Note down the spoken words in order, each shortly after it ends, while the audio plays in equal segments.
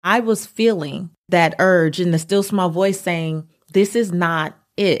I was feeling that urge in the still small voice saying, this is not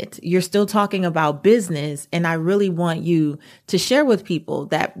it. You're still talking about business. And I really want you to share with people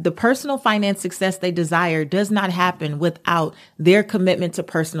that the personal finance success they desire does not happen without their commitment to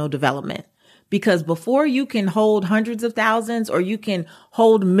personal development. Because before you can hold hundreds of thousands or you can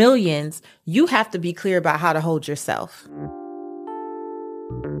hold millions, you have to be clear about how to hold yourself.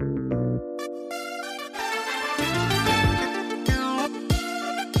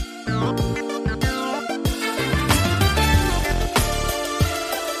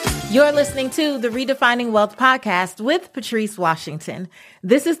 You're listening to the Redefining Wealth podcast with Patrice Washington.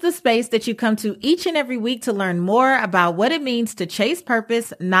 This is the space that you come to each and every week to learn more about what it means to chase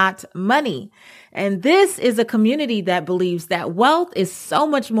purpose, not money. And this is a community that believes that wealth is so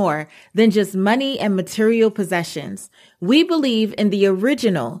much more than just money and material possessions. We believe in the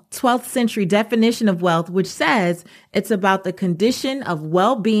original 12th century definition of wealth, which says it's about the condition of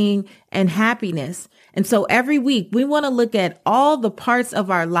well-being and happiness. And so every week we want to look at all the parts of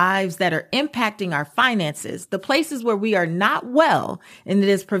our lives that are impacting our finances, the places where we are not well, and it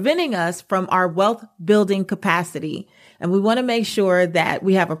is preventing us from our wealth building capacity. And we want to make sure that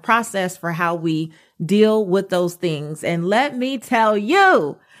we have a process for how we deal with those things. And let me tell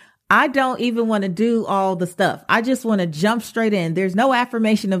you, I don't even want to do all the stuff. I just want to jump straight in. There's no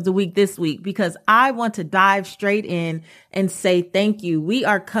affirmation of the week this week because I want to dive straight in and say thank you. We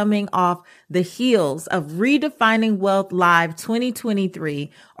are coming off the heels of Redefining Wealth Live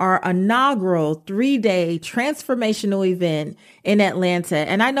 2023, our inaugural 3-day transformational event in Atlanta.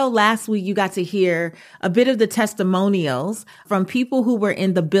 And I know last week you got to hear a bit of the testimonials from people who were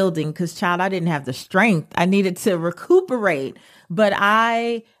in the building because, child, I didn't have the strength. I needed to recuperate, but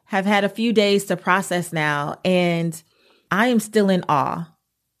I have had a few days to process now, and I am still in awe.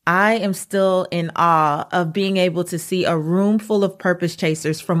 I am still in awe of being able to see a room full of purpose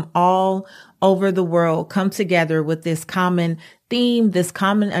chasers from all over the world come together with this common theme, this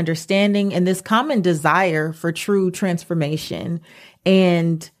common understanding, and this common desire for true transformation.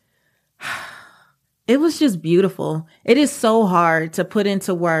 And it was just beautiful. It is so hard to put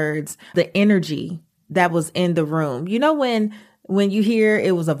into words the energy that was in the room. You know, when you hear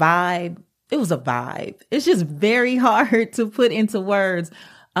it was a vibe, it was a vibe. It's just very hard to put into words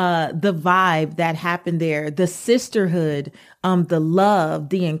the vibe that happened there, the sisterhood, the love,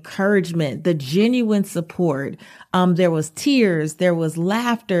 the encouragement, the genuine support. There was tears, there was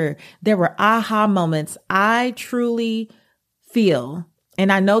laughter, there were aha moments. I truly feel,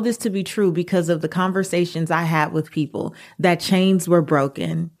 and I know this to be true because of the conversations I had with people, that chains were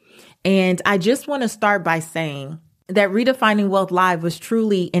broken. And I just want to start by saying that Redefining Wealth Live was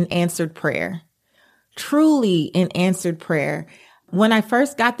truly an answered prayer, truly an answered prayer. When I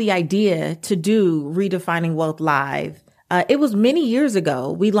first got the idea to do Redefining Wealth Live, it was many years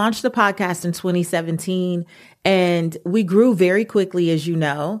ago. We launched the podcast in 2017 and we grew very quickly, as you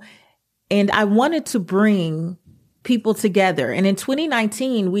know, and I wanted to bring people together. And in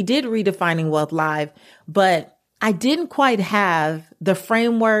 2019, we did Redefining Wealth Live, but I didn't quite have the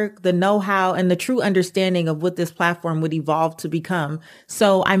framework, the know-how, and the true understanding of what this platform would evolve to become.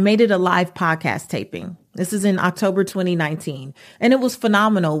 So I made it a live podcast taping. This is in October 2019. And it was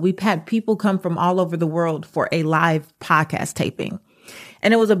phenomenal. We've had people come from all over the world for a live podcast taping.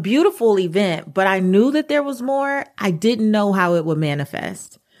 And it was a beautiful event, but I knew that there was more. I didn't know how it would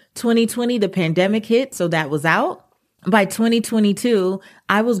manifest. 2020, the pandemic hit, so that was out. By 2022,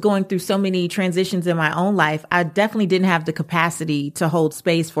 I was going through so many transitions in my own life. I definitely didn't have the capacity to hold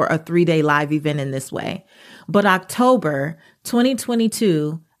space for a 3-day live event in this way. But October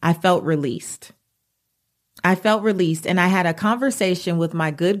 2022, I felt released. I felt released, and I had a conversation with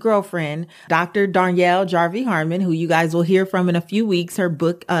my good girlfriend, Dr. Darnyelle Jarvie Harmon, who you guys will hear from in a few weeks. Her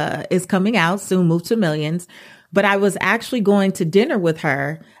book is coming out soon, Move to Millions. But I was actually going to dinner with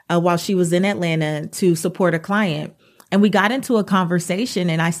her while she was in Atlanta to support a client. And we got into a conversation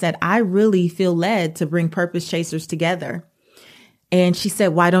and I said, I really feel led to bring purpose chasers together. And she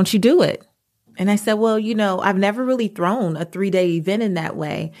said, why don't you do it? And I said, well, you know, I've never really thrown a 3-day event in that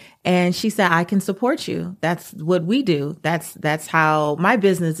way. And she said, I can support you. That's what we do. That's how my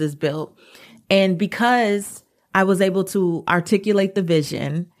business is built. And because I was able to articulate the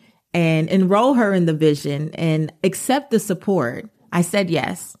vision and enroll her in the vision and accept the support, I said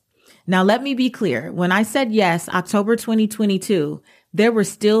yes. Now, let me be clear. When I said yes, October 2022, there were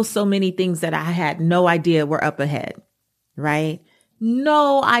still so many things that I had no idea were up ahead, right?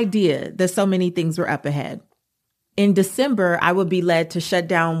 No idea that so many things were up ahead. In December, I would be led to shut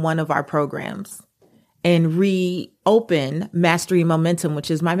down one of our programs and reopen Mastery Momentum, which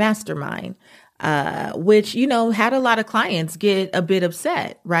is my mastermind. which, had a lot of clients get a bit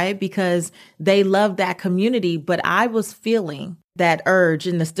upset, right? Because they love that community. But I was feeling that urge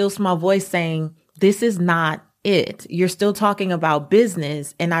in the still small voice saying, this is not it. You're still talking about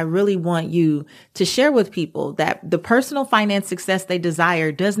business. And I really want you to share with people that the personal finance success they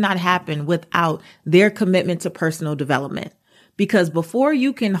desire does not happen without their commitment to personal development. Because before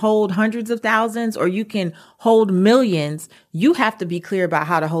you can hold hundreds of thousands or you can hold millions, you have to be clear about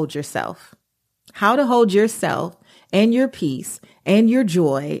how to hold yourself. How to hold yourself and your peace and your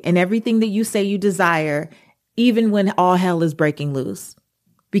joy and everything that you say you desire, even when all hell is breaking loose,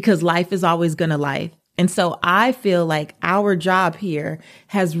 because life is always going to life. And so I feel like our job here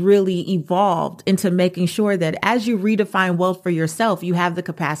has really evolved into making sure that as you redefine wealth for yourself, you have the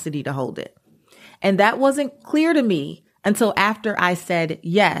capacity to hold it. And that wasn't clear to me until after I said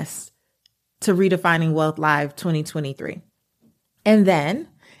yes to Redefining Wealth Live 2023. And then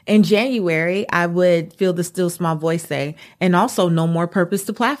in January, I would feel the still small voice say, and also no more purpose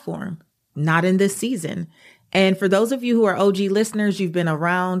to platform, not in this season. And for those of you who are OG listeners, you've been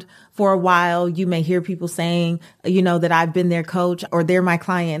around for a while. You may hear people saying, that I've been their coach or they're my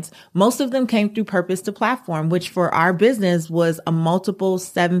clients. Most of them came through Purpose to Platform, which for our business was a multiple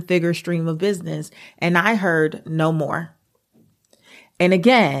 7-figure stream of business. And I heard no more. And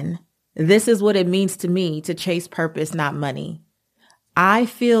again, this is what it means to me to chase purpose, not money. I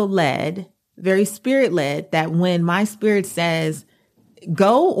feel led, very spirit led, that when my spirit says,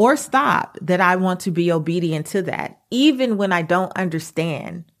 go or stop, that I want to be obedient to that, even when I don't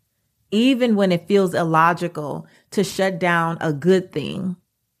understand, even when it feels illogical to shut down a good thing,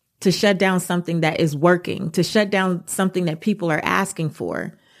 to shut down something that is working, to shut down something that people are asking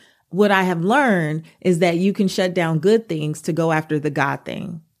for. What I have learned is that you can shut down good things to go after the God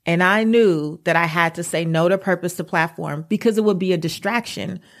thing. And I knew that I had to say no to Purpose to Platform because it would be a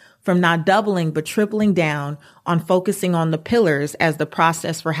distraction from not doubling, but tripling down on focusing on the pillars as the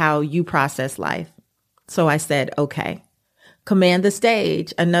process for how you process life. So I said, okay, Command the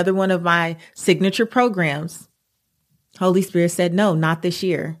Stage, another one of my signature programs. Holy Spirit said, no, not this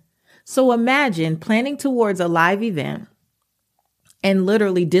year. So imagine planning towards a live event and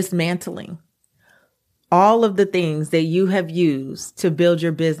literally dismantling all of the things that you have used to build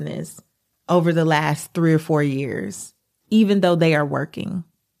your business over the last 3 or 4 years, even though they are working.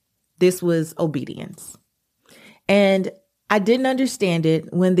 This was obedience. And I didn't understand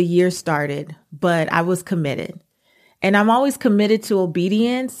it when the year started, but I was committed. And I'm always committed to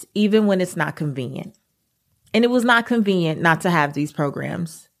obedience, even when it's not convenient. And it was not convenient not to have these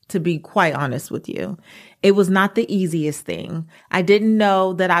programs, to be quite honest with you. It was not the easiest thing. I didn't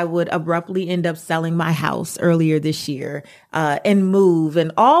know that I would abruptly end up selling my house earlier this year, and move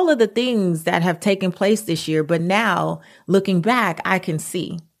and all of the things that have taken place this year. But now looking back, I can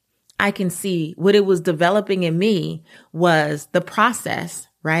see what it was developing in me was the process,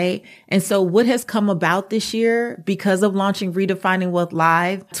 right? And so what has come about this year because of launching Redefining Wealth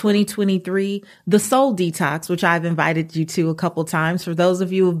Live 2023, the Soul Detox, which I've invited you to a couple times. For those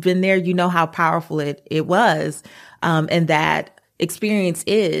of you who've been there, you know how powerful it was. And that experience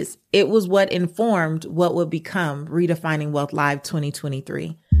it was what informed what would become Redefining Wealth Live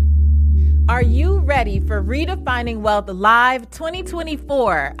 2023. Are you ready for Redefining Wealth Live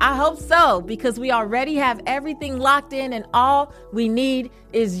 2024? I hope so, because we already have everything locked in and all we need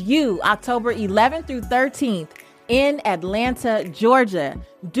is you. October 11th through 13th in Atlanta, Georgia.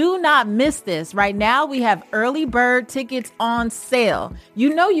 Do not miss this. Right now, we have early bird tickets on sale.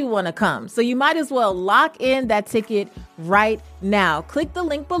 You know you want to come, so you might as well lock in that ticket right now. Click the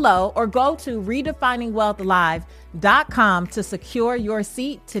link below or go to redefiningwealthlive.com to secure your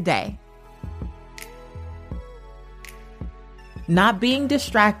seat today. Not being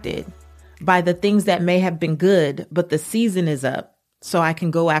distracted by the things that may have been good, but the season is up, so I can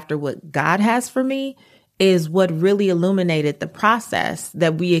go after what God has for me, is what really illuminated the process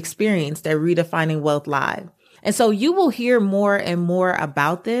that we experienced at Redefining Wealth Live. And so you will hear more and more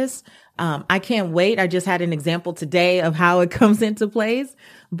about this. I can't wait. I just had an example today of how it comes into place.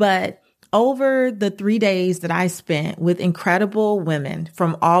 But over the 3 days that I spent with incredible women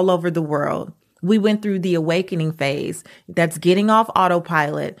from all over the world, we went through the awakening phase. That's getting off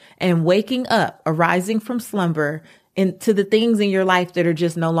autopilot and waking up, arising from slumber into the things in your life that are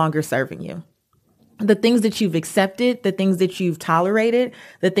just no longer serving you. The things that you've accepted, the things that you've tolerated,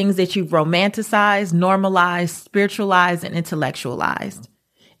 the things that you've romanticized, normalized, spiritualized, and intellectualized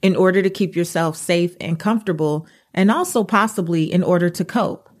in order to keep yourself safe and comfortable, and also possibly in order to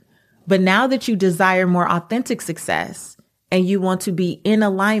cope. But now that you desire more authentic success, and you want to be in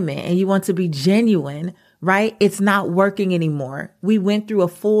alignment and you want to be genuine right? It's not working anymore. We went through a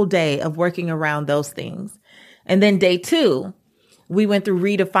full day of working around those things. And then day 2, we went through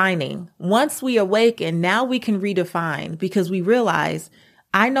redefining. Once we awaken, now we can redefine because we realize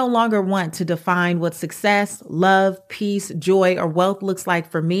I no longer want to define what success, love, peace, joy, or wealth looks like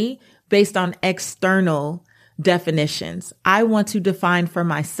for me based on external definitions. I want to define for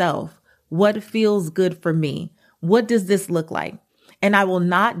myself what feels good for me. What does this look like? And I will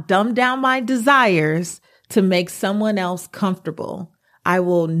not dumb down my desires to make someone else comfortable. I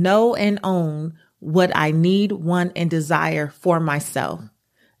will know and own what I need, want, and desire for myself.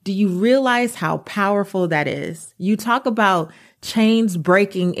 Do you realize how powerful that is? You talk about chains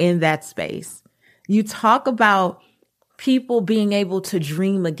breaking in that space. You talk about people being able to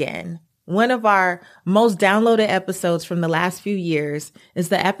dream again. One of our most downloaded episodes from the last few years is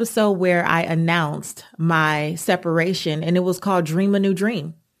the episode where I announced my separation, and it was called Dream a New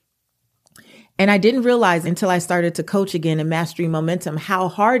Dream. And I didn't realize until I started to coach again in Mastery Momentum how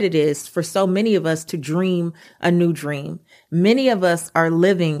hard it is for so many of us to dream a new dream. Many of us are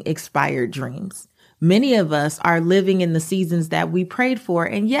living expired dreams. Many of us are living in the seasons that we prayed for.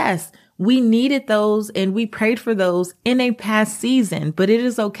 And yes, we needed those and we prayed for those in a past season, but it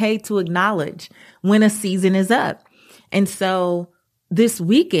is okay to acknowledge when a season is up. And so this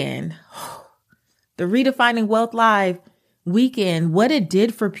weekend, the Redefining Wealth Live weekend, what it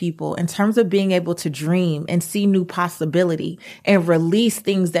did for people in terms of being able to dream and see new possibility and release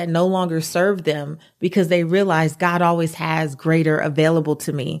things that no longer serve them because they realized God always has greater available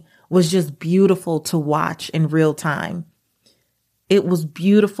to me was just beautiful to watch in real time. It was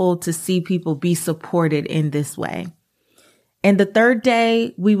beautiful to see people be supported in this way. And the third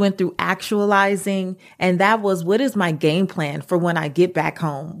day, we went through actualizing, and that was, what is my game plan for when I get back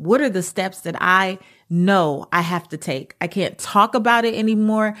home? What are the steps that I know I have to take? I can't talk about it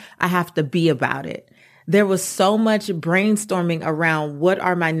anymore. I have to be about it. There was so much brainstorming around what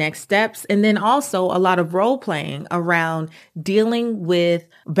are my next steps. And then also a lot of role playing around dealing with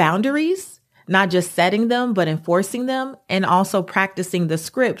boundaries, not just setting them, but enforcing them, and also practicing the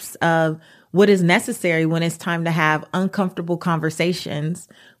scripts of what is necessary when it's time to have uncomfortable conversations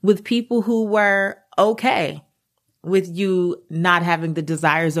with people who were okay with you not having the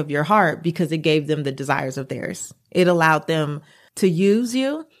desires of your heart because it gave them the desires of theirs. It allowed them to use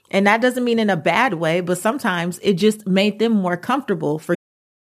you. And that doesn't mean in a bad way, but sometimes it just made them more comfortable for.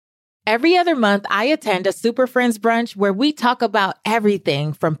 Every other month, I attend a Super Friends brunch where we talk about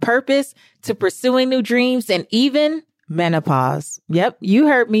everything from purpose to pursuing new dreams and even menopause. Yep, you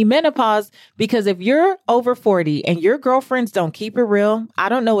heard me, menopause, because if you're over 40 and your girlfriends don't keep it real, I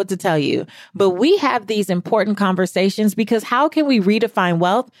don't know what to tell you. But we have these important conversations because how can we redefine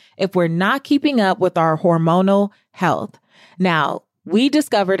wealth if we're not keeping up with our hormonal health? Now, we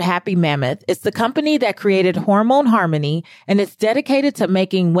discovered Happy Mammoth. It's the company that created Hormone Harmony, and it's dedicated to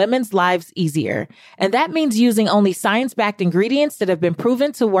making women's lives easier. And that means using only science-backed ingredients that have been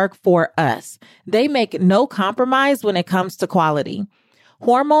proven to work for us. They make no compromise when it comes to quality.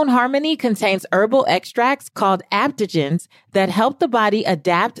 Hormone Harmony contains herbal extracts called adaptogens that help the body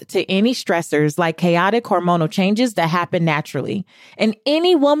adapt to any stressors like chaotic hormonal changes that happen naturally. And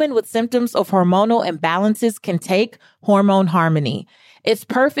any woman with symptoms of hormonal imbalances can take Hormone Harmony. It's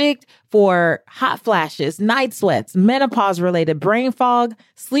perfect for hot flashes, night sweats, menopause-related brain fog,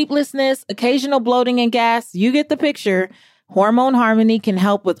 sleeplessness, occasional bloating and gas. You get the picture. Hormone Harmony can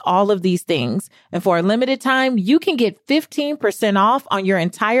help with all of these things. And for a limited time, you can get 15% off on your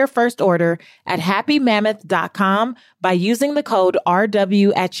entire first order at happymammoth.com by using the code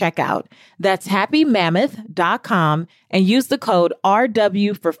RW at checkout. That's happymammoth.com and use the code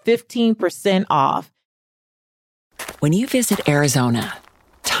RW for 15% off. When you visit Arizona,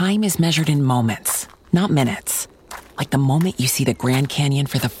 time is measured in moments, not minutes. Like the moment you see the Grand Canyon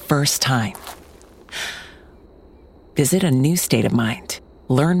for the first time. Visit a new state of mind.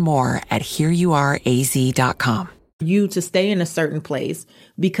 Learn more at hereyouareaz.com. You to stay in a certain place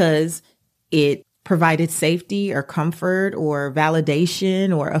because it provided safety or comfort or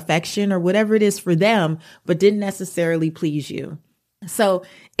validation or affection or whatever it is for them, but didn't necessarily please you. So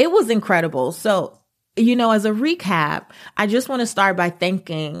it was incredible. So, as a recap, I just want to start by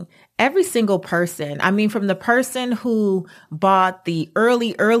thanking every single person. I mean, from the person who bought the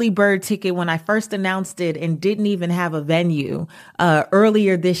early bird ticket when I first announced it and didn't even have a venue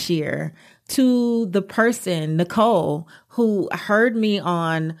earlier this year, to the person, Nicole, who heard me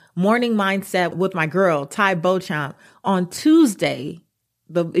on Morning Mindset with my girl, Ty Beauchamp, on Tuesday.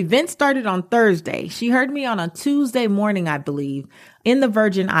 The event started on Thursday. She heard me on a Tuesday morning, I believe, in the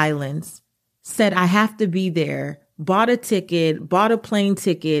Virgin Islands. Said, I have to be there, bought a ticket, bought a plane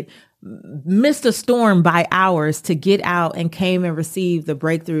ticket, missed a storm by hours to get out and came and received the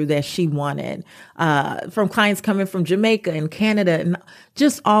breakthrough that she wanted, from clients coming from Jamaica and Canada and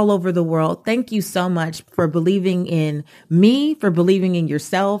just all over the world. Thank you so much for believing in me, for believing in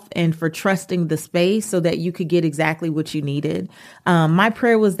yourself, and for trusting the space so that you could get exactly what you needed. My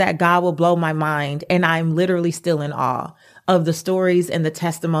prayer was that God will blow my mind, and I'm literally still in awe of the stories and the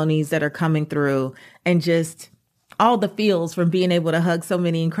testimonies that are coming through, and just all the feels from being able to hug so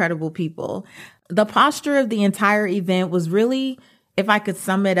many incredible people. The posture of the entire event was really, if I could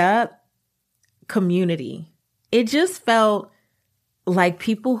sum it up, community. It just felt like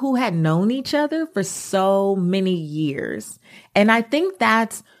people who had known each other for so many years. And I think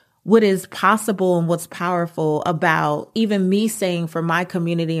that's what is possible and what's powerful about even me saying for my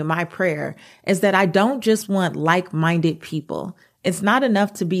community and my prayer is that I don't just want like-minded people. It's not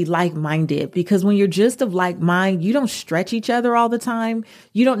enough to be like-minded, because when you're just of like mind, you don't stretch each other all the time.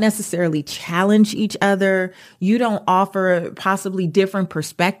 You don't necessarily challenge each other. You don't offer possibly different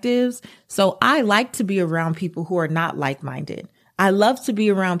perspectives. So I like to be around people who are not like-minded. I love to be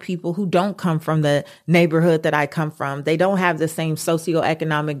around people who don't come from the neighborhood that I come from. They don't have the same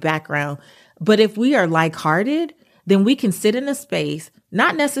socioeconomic background. But if we are like-hearted, then we can sit in a space,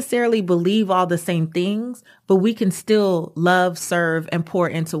 not necessarily believe all the same things, but we can still love, serve, and pour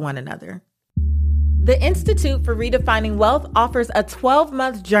into one another. The Institute for Redefining Wealth offers a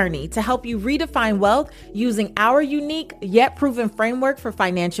 12-month journey to help you redefine wealth using our unique yet proven framework for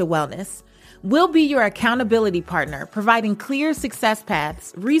financial wellness. We'll be your accountability partner, providing clear success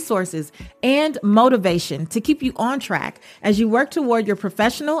paths, resources, and motivation to keep you on track as you work toward your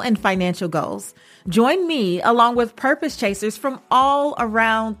professional and financial goals. Join me along with purpose chasers from all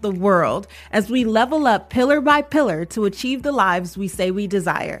around the world as we level up pillar by pillar to achieve the lives we say we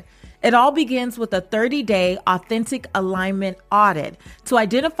desire. It all begins with a 30-day authentic alignment audit to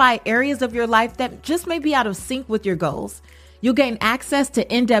identify areas of your life that just may be out of sync with your goals. You'll gain access to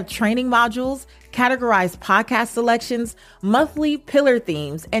in-depth training modules, categorized podcast selections, monthly pillar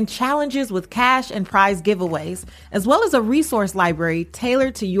themes, and challenges with cash and prize giveaways, as well as a resource library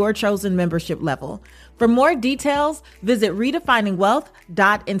tailored to your chosen membership level. For more details, visit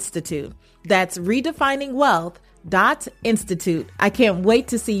redefiningwealth.institute. That's redefiningwealth.institute. I can't wait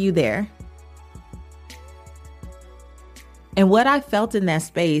to see you there. And what I felt in that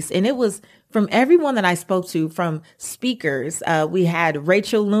space, and it was from everyone that I spoke to, from speakers, we had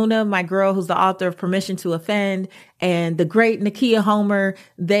Rachel Luna, my girl, who's the author of Permission to Offend, and the great Nakia Homer.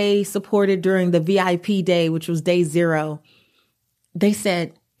 They supported during the VIP day, which was day 0. They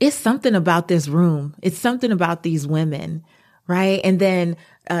said, it's something about this room. It's something about these women, right? And then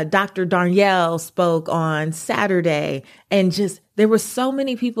Dr. Darnielle spoke on Saturday, and just there were so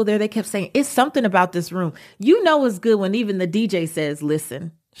many people there. They kept saying, it's something about this room. You know it's good when even the DJ says,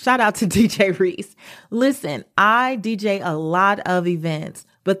 listen. Shout out to DJ Reese. Listen, I DJ a lot of events,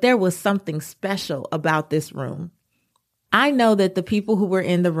 but there was something special about this room. I know that the people who were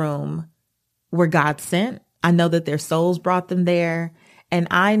in the room were God sent. I know that their souls brought them there. And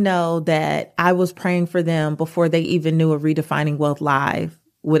I know that I was praying for them before they even knew a Redefining Wealth Live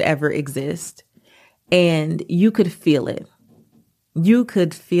would ever exist. And you could feel it. You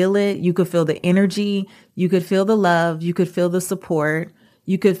could feel it. You could feel the energy. You could feel the love. You could feel the support.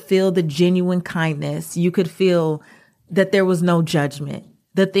 You could feel the genuine kindness. You could feel that there was no judgment.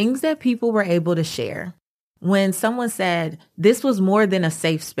 The things that people were able to share. When someone said this was more than a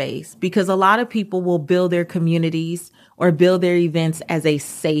safe space, because a lot of people will build their communities or build their events as a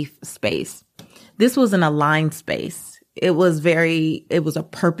safe space. This was an aligned space. It was a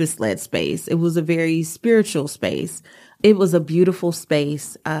purpose-led space. It was a very spiritual space. It was a beautiful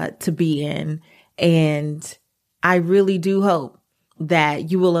space to be in. And I really do hope that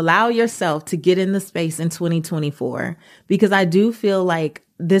you will allow yourself to get in the space in 2024, because I do feel like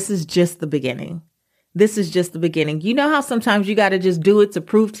this is just the beginning. This is just the beginning. You know how sometimes you got to just do it to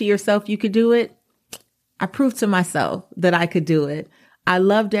prove to yourself you could do it? I proved to myself that I could do it. I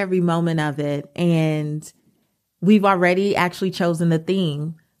loved every moment of it. And we've already actually chosen the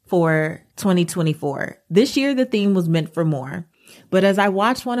theme for 2024. This year, the theme was meant for more. But as I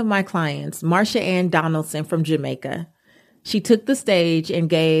watched one of my clients, Marsha Ann Donaldson from Jamaica, she took the stage and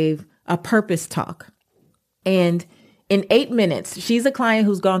gave a purpose talk. And in 8 minutes, she's a client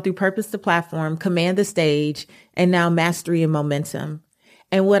who's gone through Purpose to Platform, Command the Stage, and now Mastery and Momentum.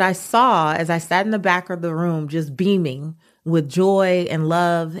 And what I saw as I sat in the back of the room, just beaming with joy and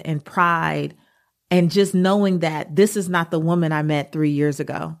love and pride, and just knowing that this is not the woman I met 3 years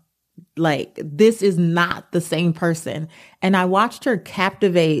ago. Like, this is not the same person. And I watched her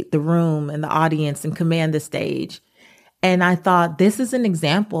captivate the room and the audience and command the stage. And I thought this is an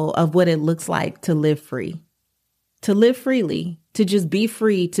example of what it looks like to live free, to live freely, to just be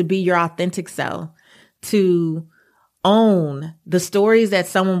free, to be your authentic self, to own the stories that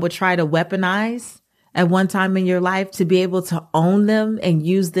someone would try to weaponize at one time in your life, to be able to own them and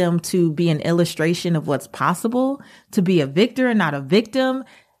use them to be an illustration of what's possible, to be a victor and not a victim.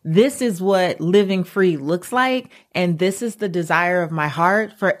 This is what living free looks like. And this is the desire of my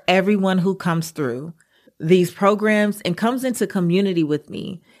heart for everyone who comes through these programs and comes into community with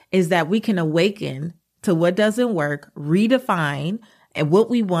me, is that we can awaken to what doesn't work, redefine and what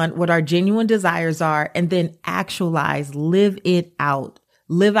we want, what our genuine desires are, and then actualize, live it out.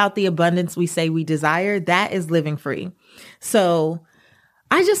 Live out the abundance we say we desire. That is living free. So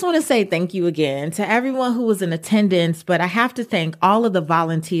I just want to say thank you again to everyone who was in attendance, but I have to thank all of the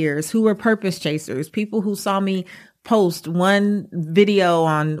volunteers who were purpose chasers, people who saw me post one video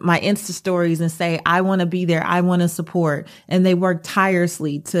on my Insta stories and say, I want to be there. I want to support. And they worked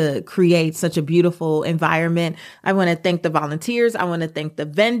tirelessly to create such a beautiful environment. I want to thank the volunteers. I want to thank the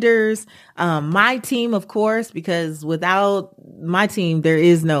vendors, my team, of course, because without my team, there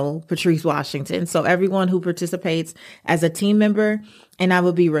is no Patrice Washington. So everyone who participates as a team member, and I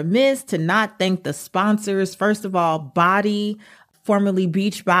would be remiss to not thank the sponsors. First of all, Body, formerly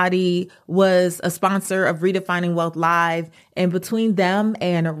Beachbody, was a sponsor of Redefining Wealth Live. And between them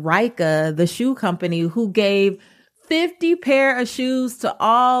and Rika, the shoe company, who gave 50 pair of shoes to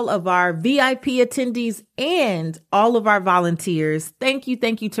all of our VIP attendees and all of our volunteers. Thank you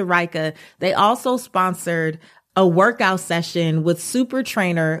to Rika. They also sponsored a workout session with super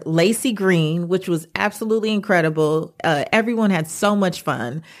trainer Lacey Green, which was absolutely incredible. Everyone had so much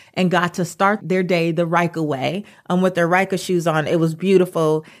fun and got to start their day the Rika way, with their Rika shoes on. It was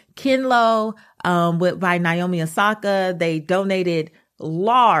beautiful. Kinlo, by Naomi Osaka, they donated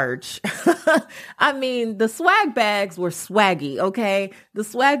large. I mean, the swag bags were swaggy. Okay. The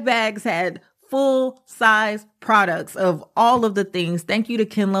swag bags had full size products of all of the things. Thank you to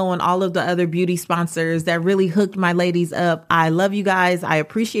Kinlo and all of the other beauty sponsors that really hooked my ladies up. I love you guys. I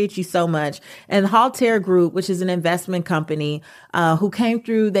appreciate you so much. And Halter Group, which is an investment company, who came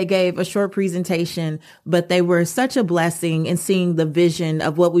through, they gave a short presentation, but they were such a blessing in seeing the vision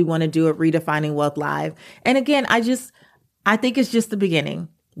of what we want to do at Redefining Wealth Live. And again, I think it's just the beginning.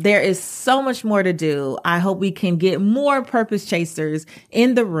 There is so much more to do. I hope we can get more purpose chasers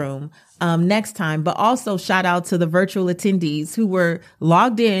in the room next time, but also shout out to the virtual attendees who were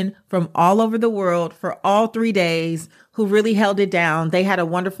logged in from all over the world for all 3 days, who really held it down. They had a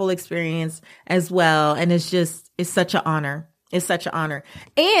wonderful experience as well. And it's such an honor. It's such an honor.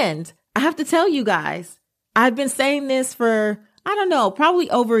 And I have to tell you guys, I've been saying this for, I don't know,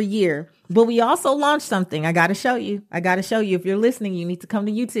 probably over a year. But we also launched something. I got to show you. If you're listening, you need to come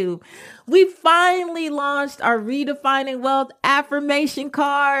to YouTube. We finally launched our Redefining Wealth affirmation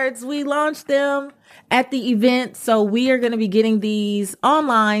cards. We launched them at the event. So we are going to be getting these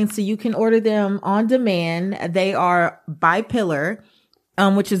online so you can order them on demand. They are by pillar,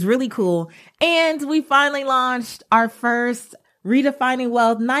 which is really cool. And we finally launched our first Redefining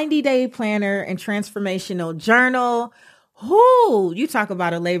Wealth 90-day planner and transformational journal. Whoo, you talk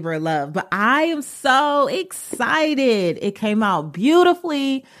about a labor of love, but I am so excited. It came out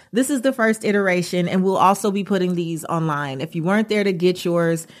beautifully. This is the first iteration, and we'll also be putting these online. If you weren't there to get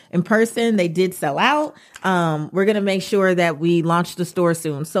yours in person, they did sell out. We're going to make sure that we launch the store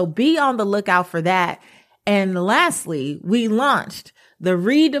soon. So be on the lookout for that. And lastly, we launched the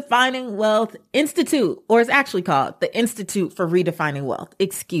Redefining Wealth Institute, or it's actually called the Institute for Redefining Wealth.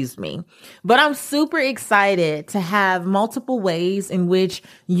 Excuse me. But I'm super excited to have multiple ways in which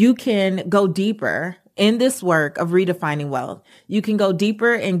you can go deeper in this work of redefining wealth. You can go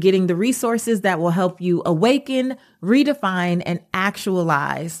deeper in getting the resources that will help you awaken, redefine, and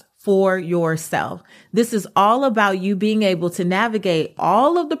actualize for yourself. This is all about you being able to navigate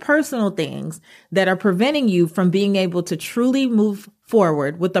all of the personal things that are preventing you from being able to truly move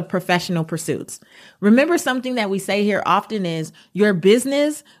forward with the professional pursuits. Remember, something that we say here often is your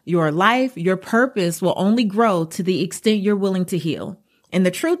business, your life, your purpose will only grow to the extent you're willing to heal. And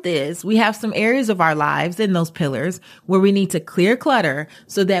the truth is, we have some areas of our lives in those pillars where we need to clear clutter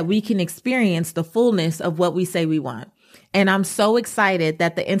so that we can experience the fullness of what we say we want. And I'm so excited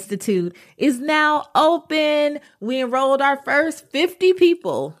that the Institute is now open. We enrolled our first 50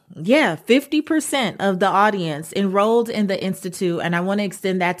 people. Yeah, 50% of the audience enrolled in the Institute. And I want to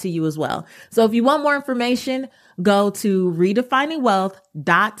extend that to you as well. So if you want more information, go to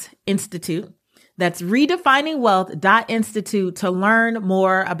redefiningwealth.institute. That's redefiningwealth.institute to learn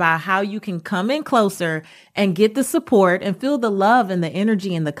more about how you can come in closer and get the support and feel the love and the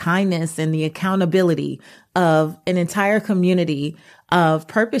energy and the kindness and the accountability of an entire community of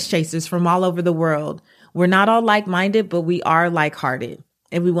purpose chasers from all over the world. We're not all like-minded, but we are like-hearted,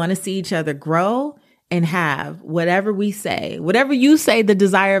 and we want to see each other grow and have whatever we say, whatever you say the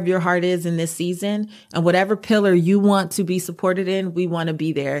desire of your heart is in this season, and whatever pillar you want to be supported in, we want to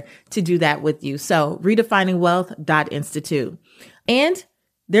be there to do that with you. So redefiningwealth.institute. And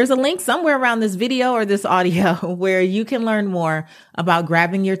there's a link somewhere around this video or this audio where you can learn more about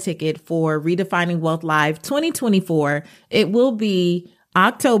grabbing your ticket for Redefining Wealth Live 2024. It will be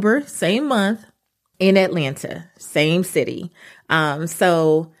October, same month, in Atlanta, same city.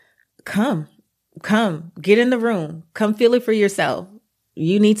 So come, get in the room, come feel it for yourself.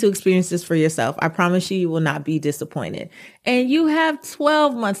 You need to experience this for yourself. I promise you, you will not be disappointed. And you have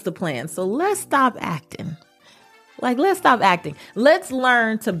 12 months to plan. So let's stop acting. Let's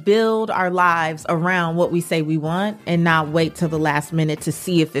learn to build our lives around what we say we want and not wait till the last minute to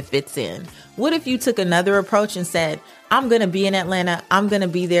see if it fits in. What if you took another approach and said, I'm going to be in Atlanta. I'm going to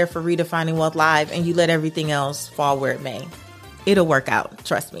be there for Redefining Wealth Live, and you let everything else fall where it may. It'll work out.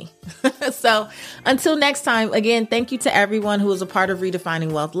 Trust me. So until next time, again, thank you to everyone who is a part of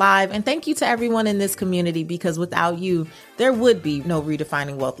Redefining Wealth Live. And thank you to everyone in this community, because without you, there would be no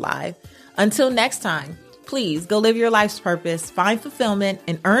Redefining Wealth Live. Until next time, please go live your life's purpose, find fulfillment,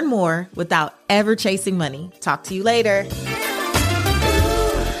 and earn more without ever chasing money. Talk to you later.